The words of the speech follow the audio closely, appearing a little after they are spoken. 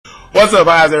What's up?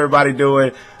 How's everybody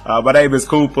doing? My name is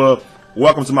Kouppa.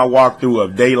 Welcome to my walkthrough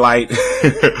of Daylight.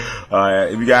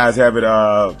 If you guys haven't,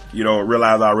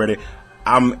 realized already,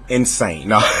 I'm insane.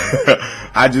 No,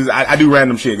 I do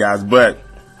random shit, guys. But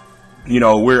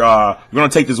we're gonna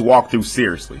take this walkthrough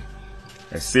seriously,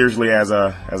 as seriously as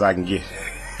I can get.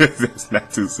 It's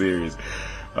not too serious,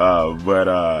 but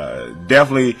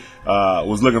definitely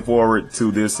was looking forward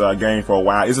to this game for a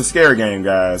while. It's a scary game,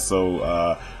 guys.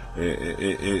 So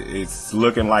it's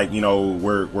looking like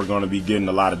we're going to be getting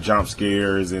a lot of jump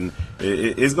scares, and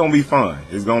it's going to be fun.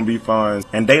 It's going to be fun.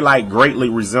 And Daylight greatly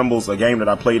resembles a game that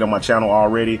I played on my channel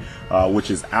already,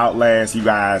 which is Outlast. You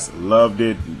guys loved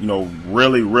it.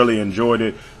 Really enjoyed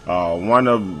it. One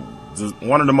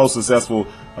of the most successful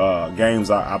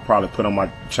games I probably put on my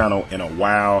channel in a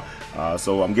while.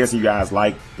 So I'm guessing you guys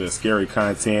like the scary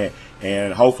content,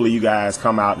 and hopefully you guys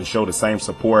come out and show the same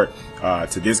support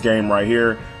to this game right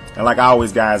here. And like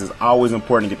always, guys, it's always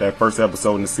important to get that first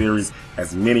episode in the series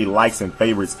as many likes and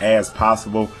favorites as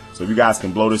possible. So if you guys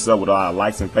can blow this up with a lot of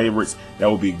likes and favorites, that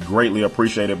would be greatly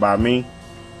appreciated by me.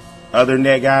 Other than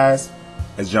that, guys,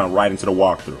 let's jump right into the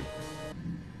walkthrough.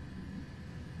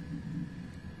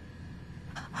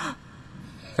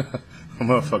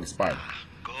 Motherfucking spider.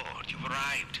 Good, you've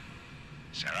arrived.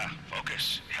 Sarah,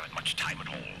 focus. We haven't much time at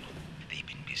all. They've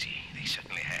been busy. They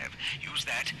certainly have. Use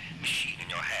that machine in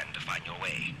your hand to find your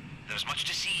way. There's much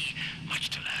to see, much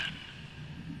to learn.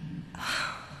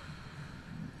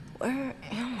 Where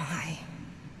am I?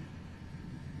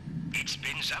 It's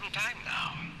been some time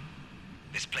now.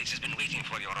 This place has been waiting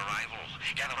for your arrival.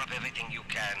 Gather up everything you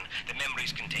can. The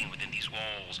memories contained within these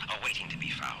walls are waiting to be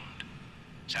found.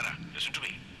 Sarah, listen to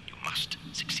me. You must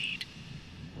succeed.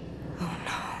 Oh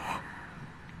no.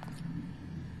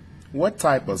 What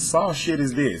type of soft shit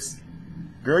is this?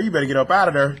 Girl, you better get up out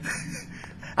of there.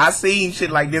 I seen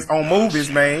shit like this on movies,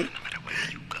 man.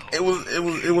 It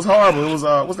was horrible. It was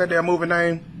what's that damn movie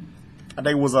name? I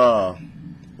think it was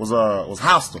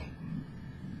Hostile.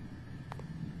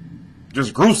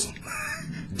 Just gruesome.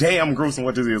 Damn gruesome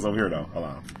what this is over here though. Hold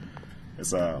on.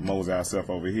 Let's mose ourselves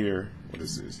over here. What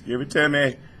is this? Give it to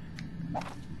me.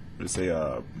 Let's say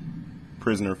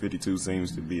prisoner 52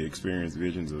 seems to be experienced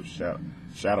visions of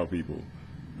shadow people.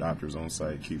 Doctors on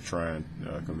site keep trying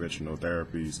conventional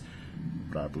therapies,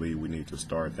 but I believe we need to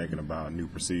start thinking about new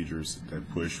procedures that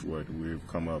push what we've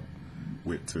come up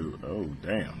with to. Oh,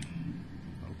 damn.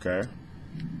 Okay.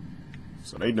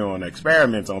 So they doing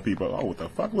experiments on people. Oh, what the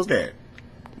fuck was that?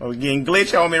 Oh, getting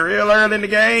glitch on me real early in the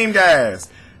game, guys.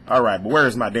 All right, but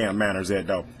where's my damn manners at,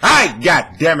 though? Hi,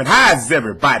 goddammit. How's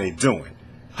everybody doing?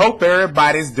 Hope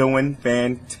everybody's doing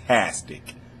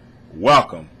fantastic.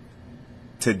 Welcome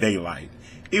to Daylight.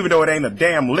 Even though it ain't a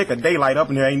damn lick of daylight up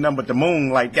in here, ain't nothing but the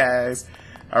moonlight, guys.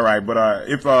 All right, but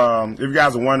if you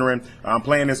guys are wondering, I'm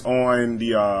playing this on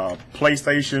the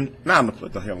PlayStation.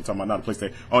 What the hell I'm talking about? Not the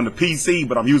PlayStation. On the PC,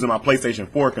 but I'm using my PlayStation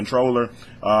 4 controller.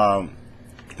 My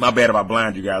bad if I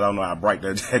blind you guys. I don't know how bright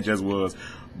that just was,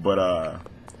 but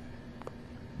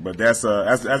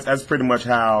that's pretty much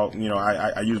how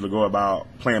I usually go about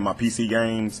playing my PC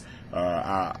games.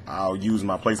 I'll use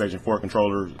my PlayStation 4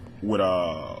 controller with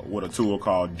a tool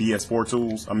called DS4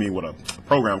 Tools. I mean, with a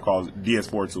program called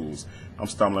DS4 Tools. I'm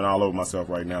stumbling all over myself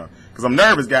right now because I'm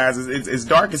nervous, guys. It's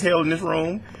dark as hell in this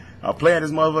room. I'm playing this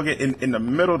motherfucker in the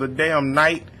middle of the damn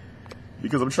night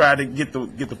because I'm trying to get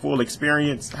the full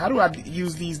experience. How do I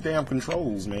use these damn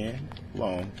controls, man?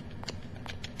 Hold on.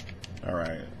 All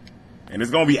right, and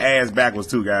it's gonna be ass backwards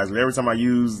too, guys. But every time I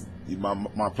use my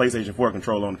PlayStation 4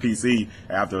 controller on the PC,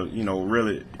 I have to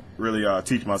really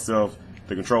teach myself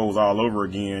the controls all over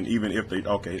again, even if they,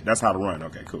 okay, that's how to run.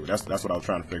 Okay, cool. That's what I was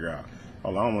trying to figure out.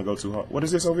 Hold on, I don't want to go too hard. What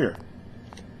is this over here?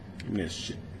 Give me this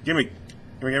shit. Give me.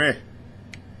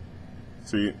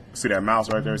 See that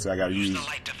mouse right there? So I gotta use the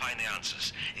light to find the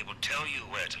answers. It will tell you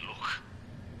where to look.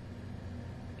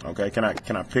 Okay, can I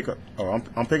pick up? Oh,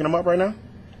 I'm picking them up right now.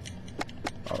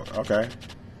 Oh, okay.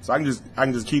 So I can just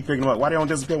keep picking them up. Why they don't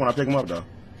disappear when I pick them up though?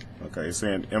 Okay, it's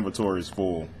saying inventory is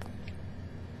full.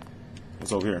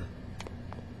 What's over here?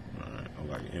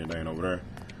 Like anything over there.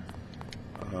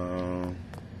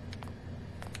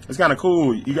 It's kind of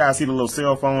cool. You guys see the little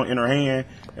cell phone in her hand,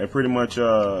 and pretty much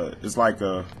it's like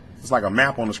a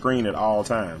map on the screen at all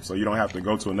times, so you don't have to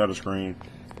go to another screen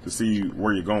to see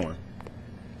where you're going.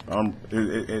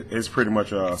 It's pretty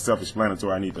much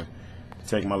self-explanatory. I need to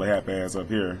take my little happy ass up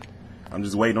here. I'm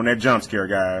just waiting on that jump scare,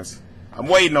 guys. I'm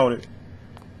waiting on it.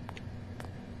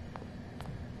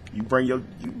 You bring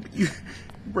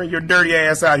your dirty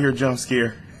ass out here, jump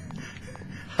scare.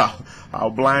 I'll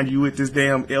blind you with this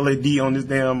damn LED on this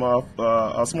damn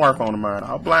smartphone of mine.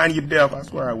 I'll blind you to death. I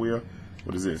swear I will.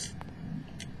 What is this?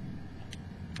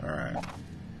 All right.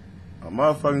 A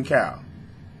motherfucking cow.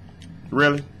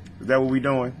 Really? Is that what we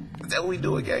doing? Is that what we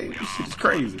doing, Gabe? This shit's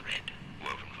crazy.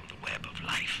 Woven from the web of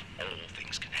life, all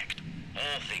things connect.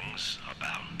 All things are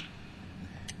bound.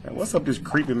 And what's up this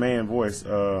creepy man voice?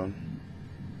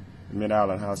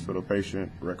 Mid-Island Hospital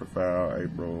patient, record file,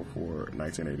 April 4,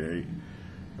 1988.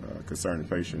 Concerning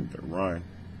patient that run.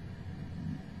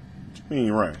 What you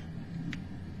mean run?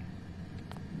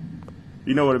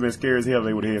 You know what would have been scary as hell?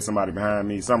 They would have had somebody behind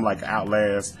me. Something like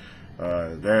Outlast.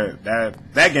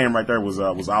 That game right there was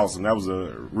awesome. That was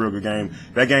a real good game.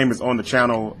 That game is on the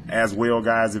channel as well,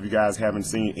 guys. If you guys haven't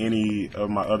seen any of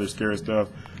my other scary stuff,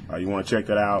 you want to check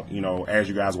that out. You know, as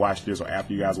you guys watch this or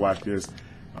after you guys watch this,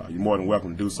 you're more than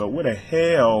welcome to do so. Where the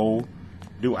hell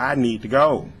do I need to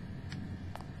go?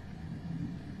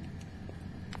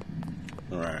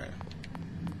 All right.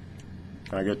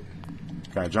 Can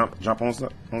I jump on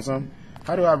something?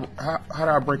 How do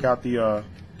I break out the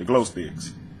glow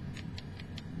sticks?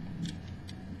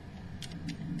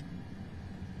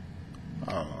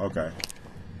 Oh, okay.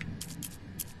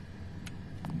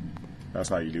 That's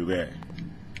how you do that.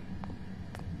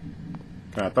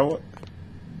 Can I throw it?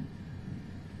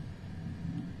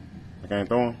 I can't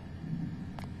throw them?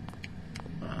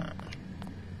 Alright.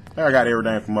 I got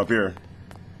everything from up here.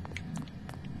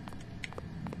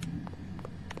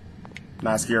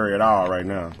 Not scary at all right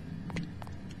now.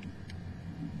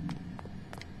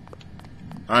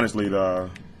 Honestly, the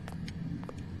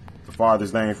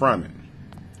farthest thing from it.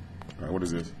 All right, what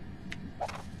is this?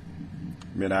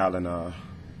 Mid-Island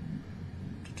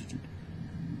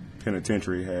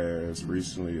Penitentiary has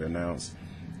recently announced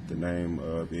the name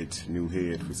of its new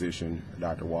head physician,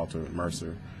 Dr. Walter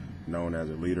Mercer, known as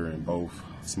a leader in both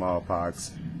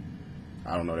smallpox.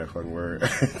 I don't know that fucking word.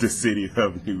 The city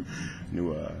of New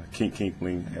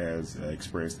Kinkling has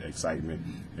expressed excitement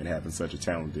in having such a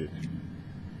talented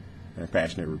and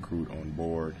passionate recruit on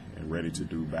board and ready to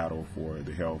do battle for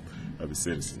the health of the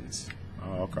citizens.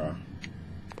 Oh, okay.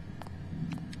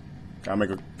 Can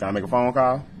I make a phone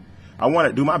call? I want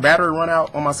to. Do my battery run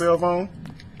out on my cell phone?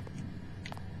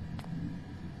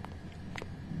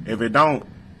 If it don't,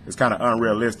 it's kind of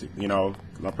unrealistic, you know,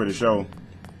 because I'm pretty sure.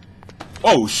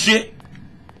 Oh shit!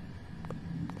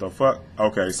 The fuck?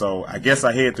 Okay, so I guess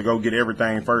I had to go get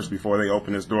everything first before they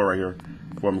open this door right here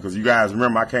for me, because you guys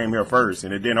remember I came here first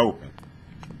and it didn't open.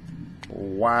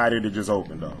 Why did it just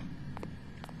open though?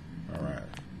 Alright.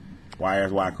 Why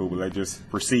is why, Kouppa? Let's just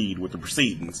proceed with the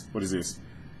proceedings. What is this?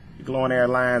 You glowing air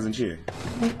lines and shit.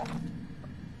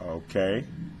 Okay.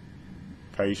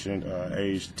 Patient,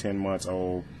 aged 10 months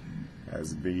old,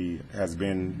 has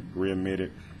been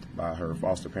readmitted by her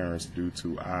foster parents due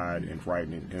to odd and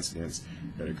frightening incidents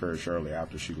that occurred shortly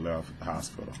after she left the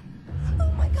hospital.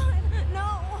 Oh my God, no!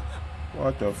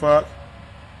 What the fuck?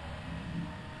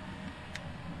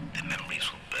 The memories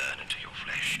will burn into your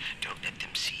flesh. Don't let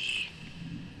them see.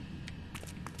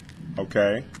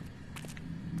 Okay.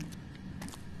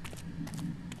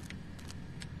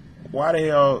 Why the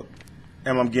hell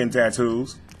am I getting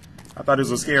tattoos? I thought this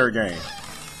was a scary game.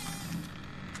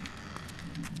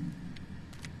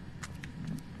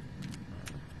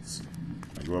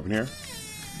 I go up in here.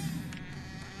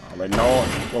 I'll let no.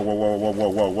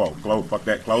 Whoa. Fuck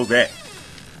that. Close that.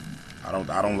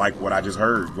 I don't like what I just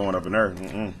heard going up in there.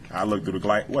 I looked through the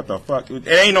glass. What the fuck? It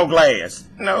ain't no glass.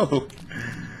 No.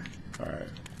 All right.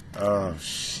 Oh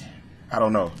shit. I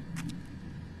don't know.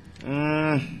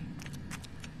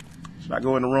 Should I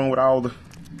go in the room with all the?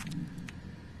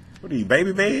 What are these,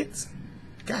 baby beds?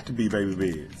 Got to be baby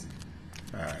beds.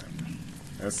 All right.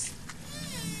 That's.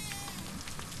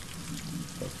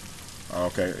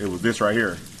 Okay, it was this right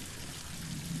here.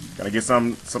 Can I get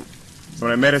some of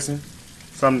that medicine?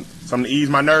 Something to ease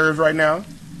my nerves right now.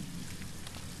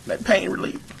 That pain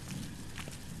relief.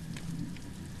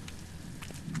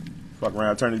 Fuck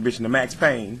around, turn this bitch into max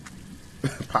pain.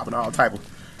 Popping all type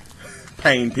of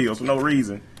pain pills for no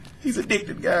reason. He's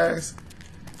addicted, guys.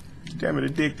 Damn it,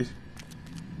 addicted.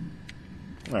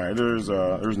 All right, there's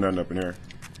nothing up in here.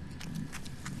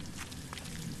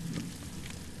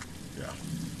 Yeah.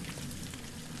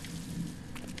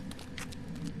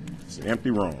 It's an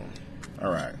empty room.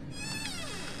 All right.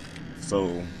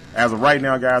 So, as of right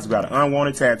now, guys, we got an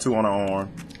unwanted tattoo on our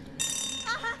arm.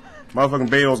 Motherfucking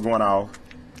bells going off.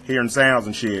 Hearing sounds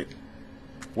and shit.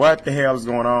 What the hell is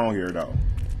going on here, though?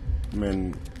 I'm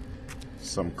in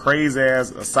some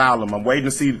crazy-ass asylum. I'm waiting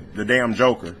to see the damn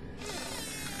Joker.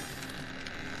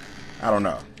 I don't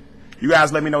know. You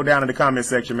guys let me know down in the comment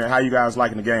section, man, how you guys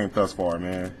liking the game thus far,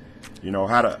 man. You know,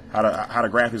 how the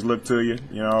graphics look to you,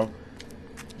 you know,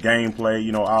 gameplay,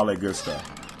 you know, all that good stuff.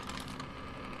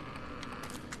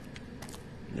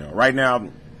 You know, right now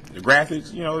the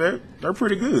graphics, you know, they're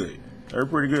pretty good. They're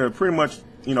pretty good. Pretty much,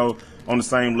 you know, on the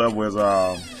same level as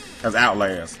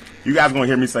Outlast. You guys gonna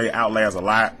hear me say Outlast a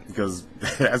lot because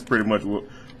that's pretty much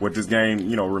what this game,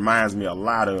 you know, reminds me a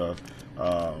lot of.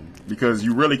 Because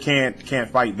you really can't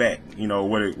fight back. You know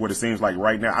what it seems like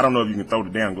right now. I don't know if you can throw the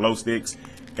damn glow sticks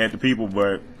at the people,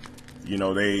 but you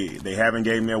know they haven't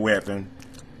gave me a weapon.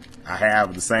 I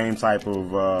have the same type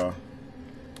of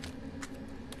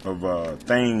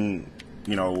thing,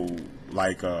 you know,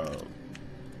 like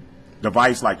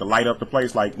device like to light up the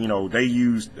place. Like, you know, they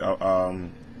used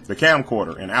the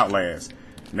camcorder in Outlast.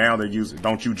 Now they use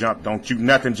don't you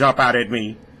nothing jump out at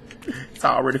me. It's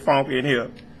already funky in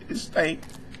here. It stink.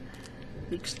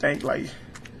 It stink like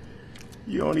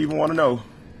you don't even want to know.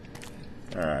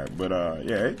 All right, but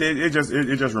yeah, it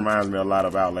just reminds me a lot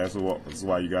of Outlast. So that's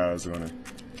why you guys are gonna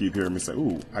keep hearing me say,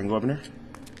 "Ooh, I can go up in there.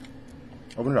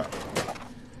 Open it up."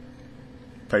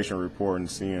 Patient report and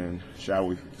seeing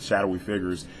shadowy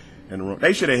figures in the room.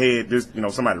 They should have had this. You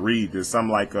know, somebody read this.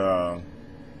 Something like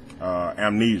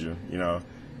amnesia. You know.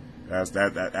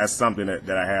 That's something that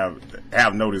I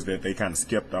have noticed that they kind of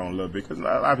skipped on a little bit because a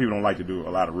lot of people don't like to do a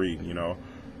lot of reading, you know.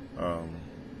 All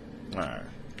right,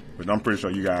 but I'm pretty sure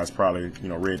you guys probably, you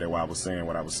know, read that while I was saying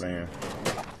what I was saying.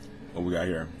 What we got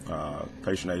here?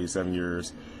 Patient 87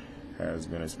 years has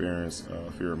been experienced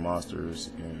fear of monsters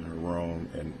in her room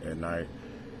at night.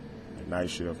 A night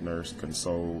shift nurse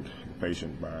consoled the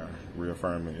patient by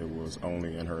reaffirming it was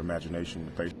only in her imagination.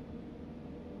 The patient.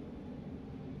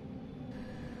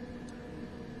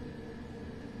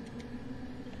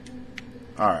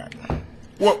 All right.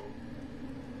 Whoa.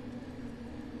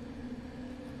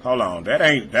 Hold on.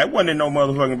 That wasn't in no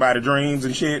motherfucking body dreams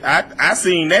and shit. I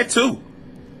seen that too.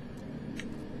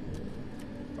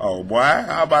 Oh boy,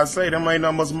 I about to say them ain't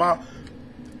no much more.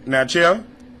 Now, Chill,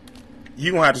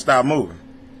 you gonna have to stop moving.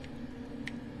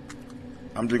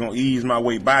 I'm just gonna ease my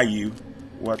way by you.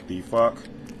 What the fuck?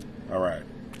 All right.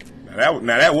 Now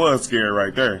that was scary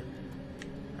right there.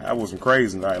 That was some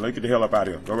crazy. All right, let's get the hell up out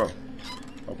of here. Go.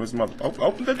 Open this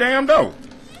open the damn door.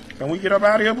 Can we get up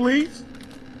out of here, please?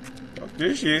 Fuck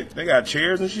this shit. They got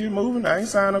chairs and shit moving. I ain't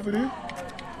signed up for this.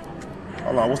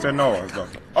 Hold on, what's that noise though?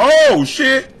 Oh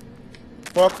shit!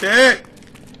 Fuck that!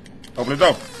 Open the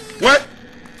door. What?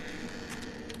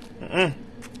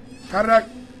 How did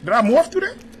I morph through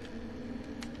that?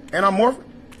 And I'm morphing?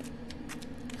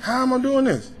 How am I doing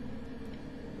this?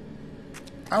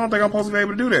 I don't think I'm supposed to be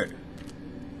able to do that.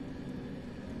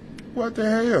 What the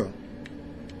hell?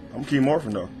 I'm keep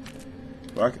morphing though.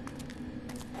 Fuck it.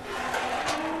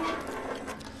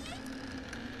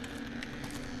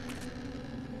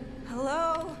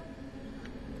 Hello?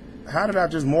 How did I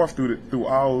just morph through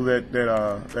all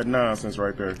that nonsense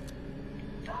right there?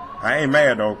 I ain't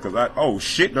mad though, cause oh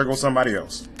shit, there goes somebody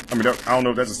else. I mean, I don't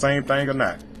know if that's the same thing or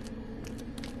not.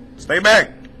 Stay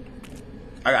back.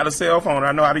 I got a cell phone.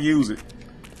 I know how to use it.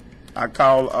 I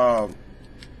call I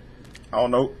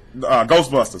don't know.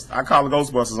 Ghostbusters. I call the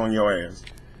Ghostbusters on your ass.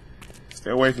 Stay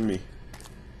away from me.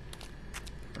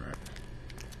 Alright.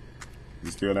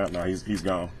 He's still out? No, he's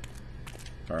gone.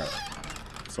 Alright.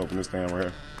 Let's open this thing right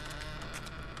here.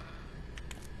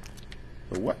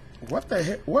 But what the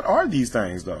heck? What are these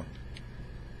things though?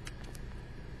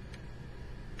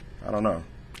 I don't know.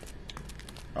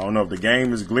 I don't know if the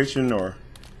game is glitching or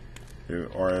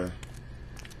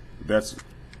that's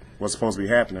what's supposed to be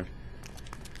happening.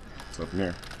 It's up in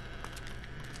here.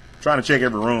 Trying to check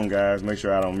every room, guys. Make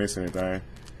sure I don't miss anything.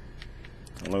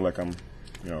 I look like I'm,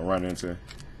 you know, running into.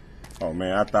 Oh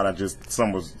man, I thought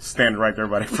someone was standing right there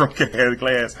by the front of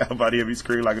glass. How about he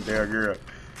scream like a damn girl?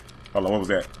 Hold on, what was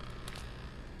that?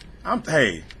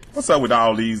 Hey, what's up with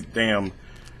all these damn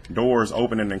doors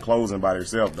opening and closing by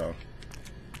themselves though?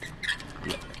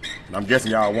 Yeah. And I'm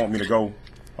guessing y'all want me to go.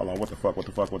 Hold on, what the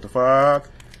fuck?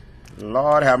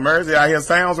 Lord have mercy, I hear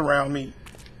sounds around me.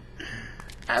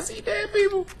 I see dead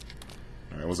people.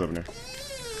 Alright, what's up in there?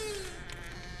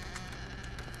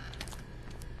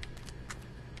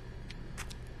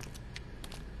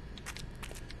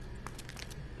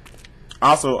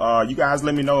 Also, you guys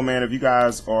let me know, man, if you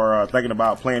guys are thinking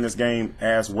about playing this game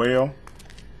as well.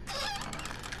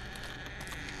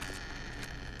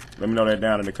 Let me know that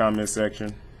down in the comment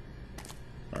section.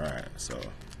 Alright, so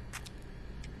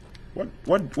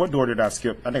what door did I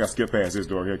skip? I think I skipped past this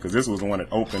door here because this was the one that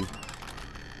opened.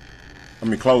 I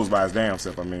mean, closed by his damn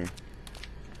self, I mean.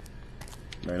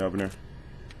 Ain't up in there.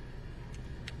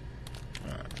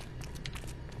 Alright.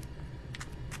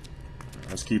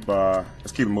 keep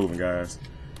it moving, guys.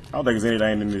 I don't think there's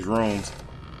anything in these rooms.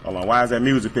 Hold on, why is that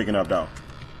music picking up though?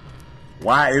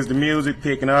 Why is the music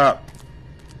picking up?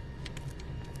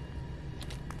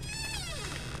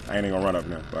 I ain't even gonna run up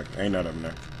there. Like, ain't nothing up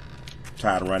there. I'm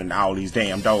tired of running all these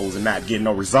damn doors and not getting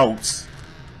no results.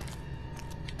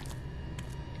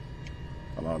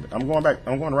 Hold on, I'm going back.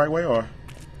 I'm going the right way, or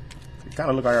it kind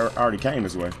of look like I already came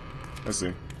this way. Let's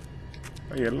see.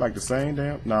 Oh yeah, it look like the same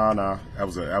damn. Nah, that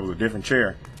was a different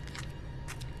chair.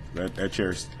 That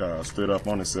chair stood up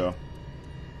on itself.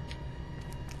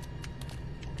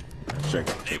 Check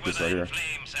this right here.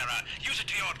 Flame, Sarah. Use it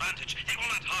to your advantage. They will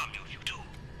not harm you if you do.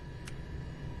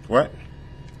 What?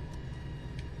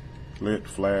 Lit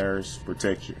flares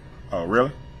protect you. Oh,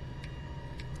 really?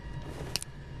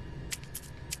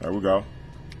 There we go.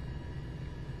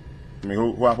 I mean,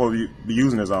 who I'm supposed to be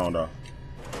using this on, though?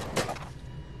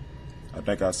 I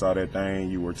think I saw that thing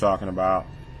you were talking about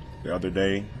the other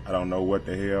day. I don't know what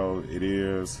the hell it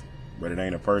is, but it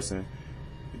ain't a person.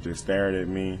 It just stared at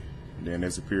me and then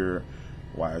disappeared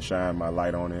while I shined my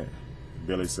light on it.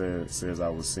 Billy says I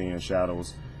was seeing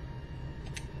shadows.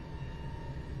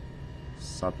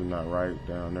 Something not right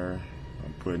down there.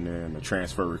 I'm putting in a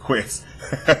transfer request.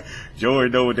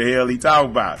 George know what the hell he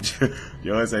talking about.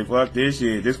 George say, fuck this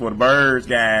shit. This for the birds,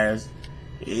 guys.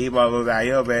 These motherfuckers out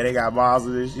here, man, they got balls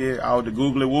and shit. All the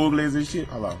googly wooglies and shit.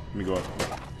 Hold on, let me go up.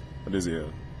 What is it?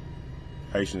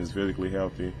 Patient is physically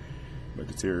healthy, but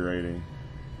deteriorating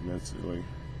mentally.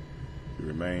 He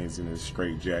remains in his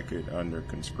straitjacket under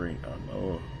constraint. Oh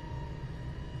no.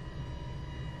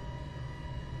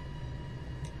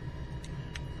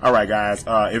 Alright guys,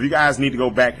 if you guys need to go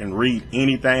back and read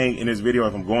anything in this video,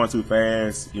 if I'm going too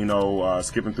fast, you know,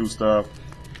 skipping through stuff,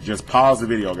 just pause the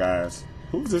video, guys.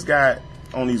 Who's this guy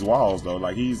on these walls though?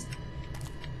 Like he's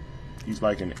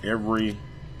like in every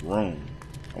room.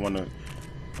 I wonder,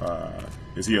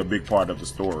 is he a big part of the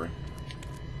story?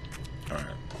 Alright.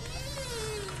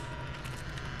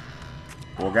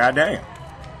 Well, goddamn.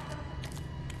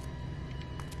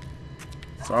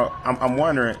 So I'm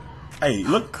wondering. Hey,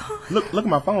 look at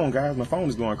my phone, guys. My phone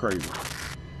is going crazy.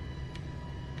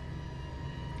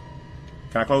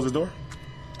 Can I close this door?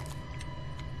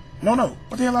 No.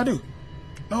 What the hell I do?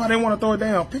 No, I didn't want to throw it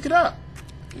down. Pick it up.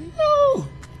 No.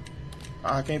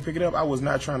 I can't pick it up. I was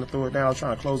not trying to throw it down. I was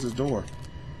trying to close this door.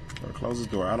 Close this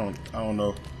door. I don't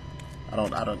know. I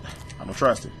don't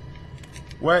trust it.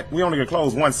 What? We only can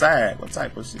close one side. What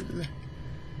type of shit is it?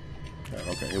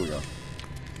 Okay, here we go.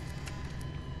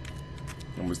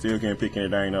 And we still can't pick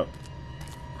anything up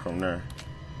from there.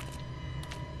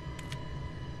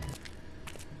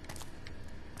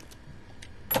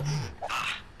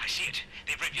 Ah, I see it.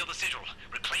 They've revealed the sigil.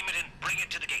 Reclaim it and bring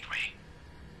it to the gateway.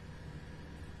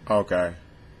 Okay.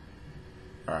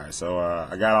 Alright, so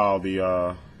I got all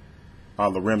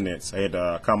the remnants. I had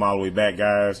to come all the way back,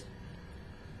 guys,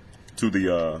 to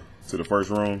the first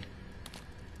room.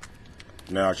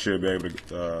 Now I should be able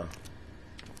to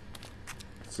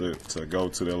go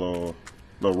to the little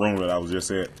room that I was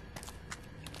just at.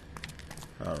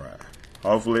 All right.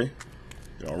 Hopefully,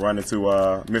 you don't run into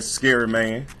Mr. Scary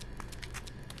Man.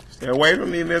 Stay away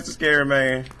from me, Mr. Scary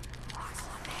Man.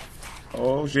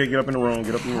 Oh shit! Get up in the room.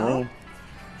 Get up in the room.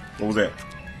 What was that?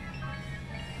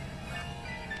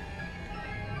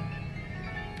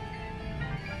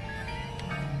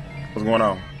 What's going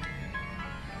on?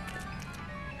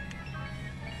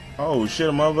 Oh shit!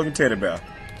 A motherfucking teddy bear.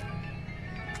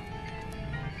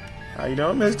 How you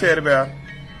doing, Miss Teddy Bear?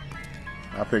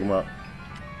 I'll pick him up.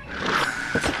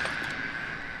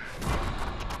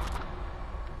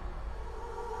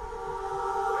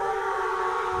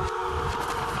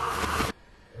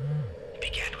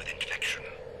 Began with infection,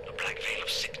 a black veil of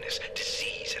sickness,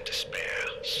 disease, and despair,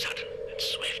 sudden and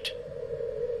swift.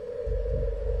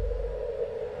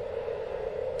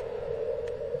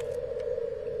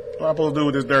 What am I supposed to do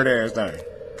with this dirty ass thing?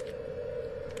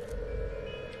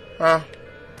 Huh?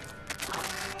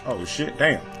 Oh shit,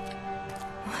 damn.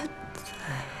 What the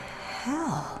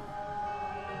hell?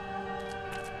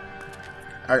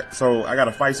 So I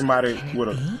gotta fight somebody with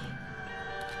a...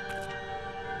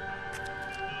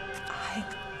 I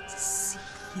see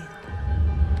you.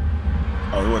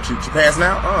 Oh, what, you passing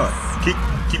out?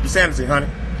 Keep your sanity, honey.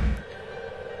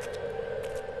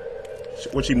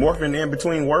 Was she morphing in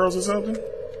between worlds or something?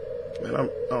 Man, I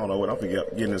don't know what. I'm gonna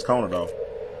get in this corner though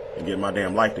and get my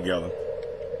damn life together.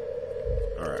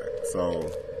 Alright,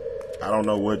 so I don't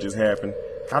know what just happened.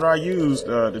 How do I use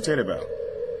the teddy bear?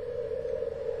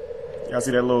 Y'all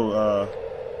see that little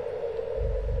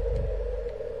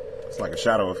it's like a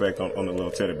shadow effect on the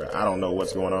little teddy bear. I don't know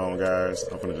what's going on, guys.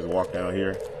 I'm gonna just walk down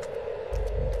here.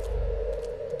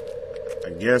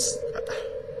 guess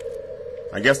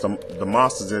the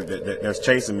monsters that's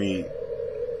chasing me.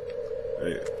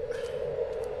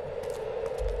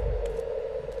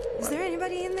 Is there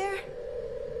anybody in there?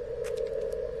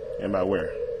 Anybody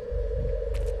where?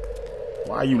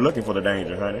 Why are you looking for the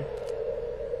danger, honey?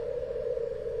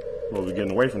 Well, we're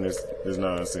getting away from this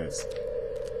nonsense.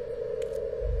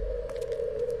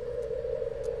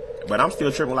 But I'm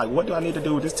still tripping. Like, what do I need to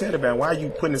do with this teddy bear? Why are you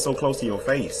putting it so close to your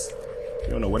face? You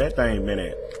don't know where that thing been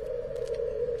at.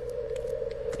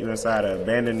 You inside an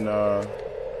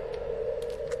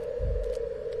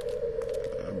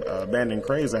abandoned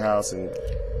crazy house, and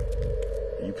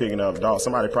you picking up dog.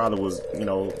 Somebody probably was, you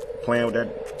know, playing with that,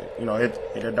 you know, hit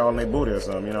that dog in their booty or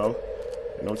something, you know.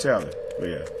 No telling. But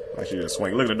yeah, I should just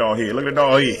swing. Look at the dog here. Look at the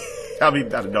dog here. I'll be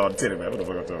not the dog teddy bear. What the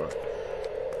fuck I'm talking about?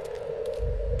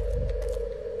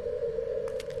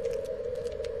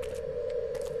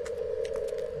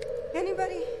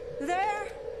 Anybody there?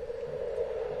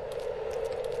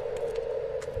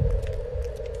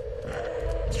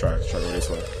 Let's try to go this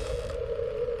way.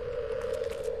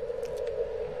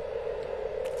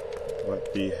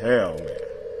 What the hell, man?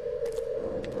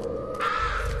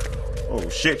 Oh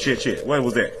shit! What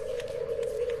was that?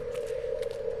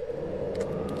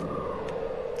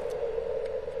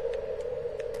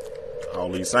 All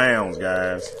these sounds,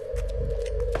 guys.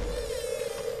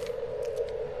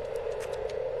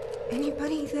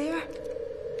 Anybody there?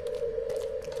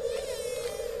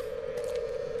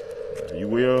 You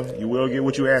will get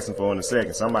what you asking for in a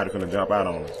second. Somebody finna jump out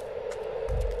on us.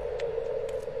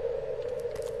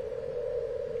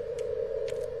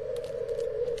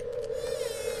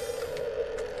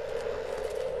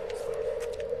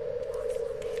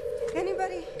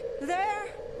 Anybody there?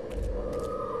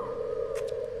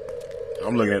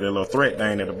 I'm looking at that little threat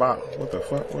thing at the bottom. What the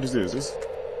fuck? What is this?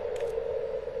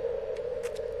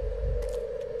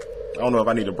 I don't know if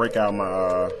I need to break out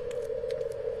my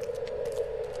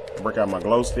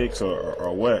glow sticks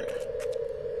or what.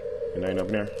 It ain't up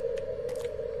there.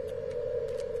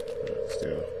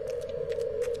 Still.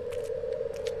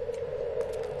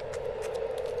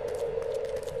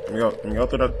 Let me go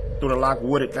through the locked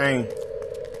wooded thing.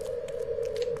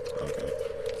 Okay.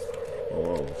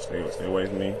 Whoa, stay away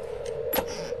from me.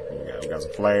 We got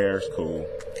some flares, cool.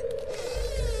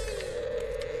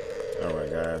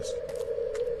 Alright, guys.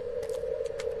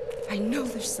 I know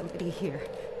there's somebody here.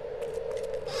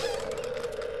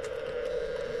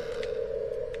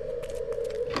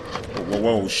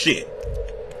 Whoa, shit.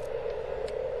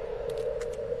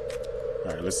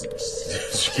 Alright, let's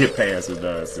get past this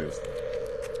nonsense.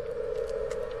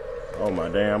 Oh my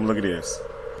damn, look at this.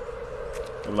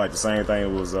 It was like the same thing it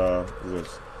was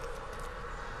this.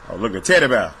 Oh, look at teddy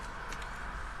bear.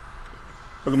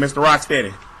 Look at Mr.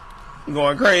 Rocsteady. I'm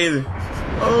going crazy.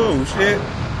 Oh shit.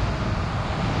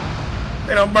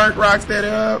 They done burnt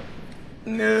Rocsteady up.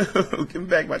 No, give me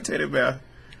back my teddy bear.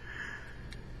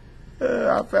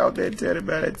 I found that teddy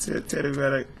bear. That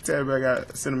teddy bear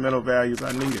got sentimental values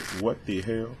I needed. What the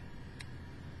hell?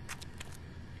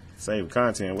 Save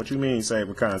content. What you mean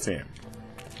save content?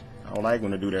 I don't like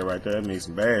when they do that right there. That means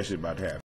some bad shit about to happen.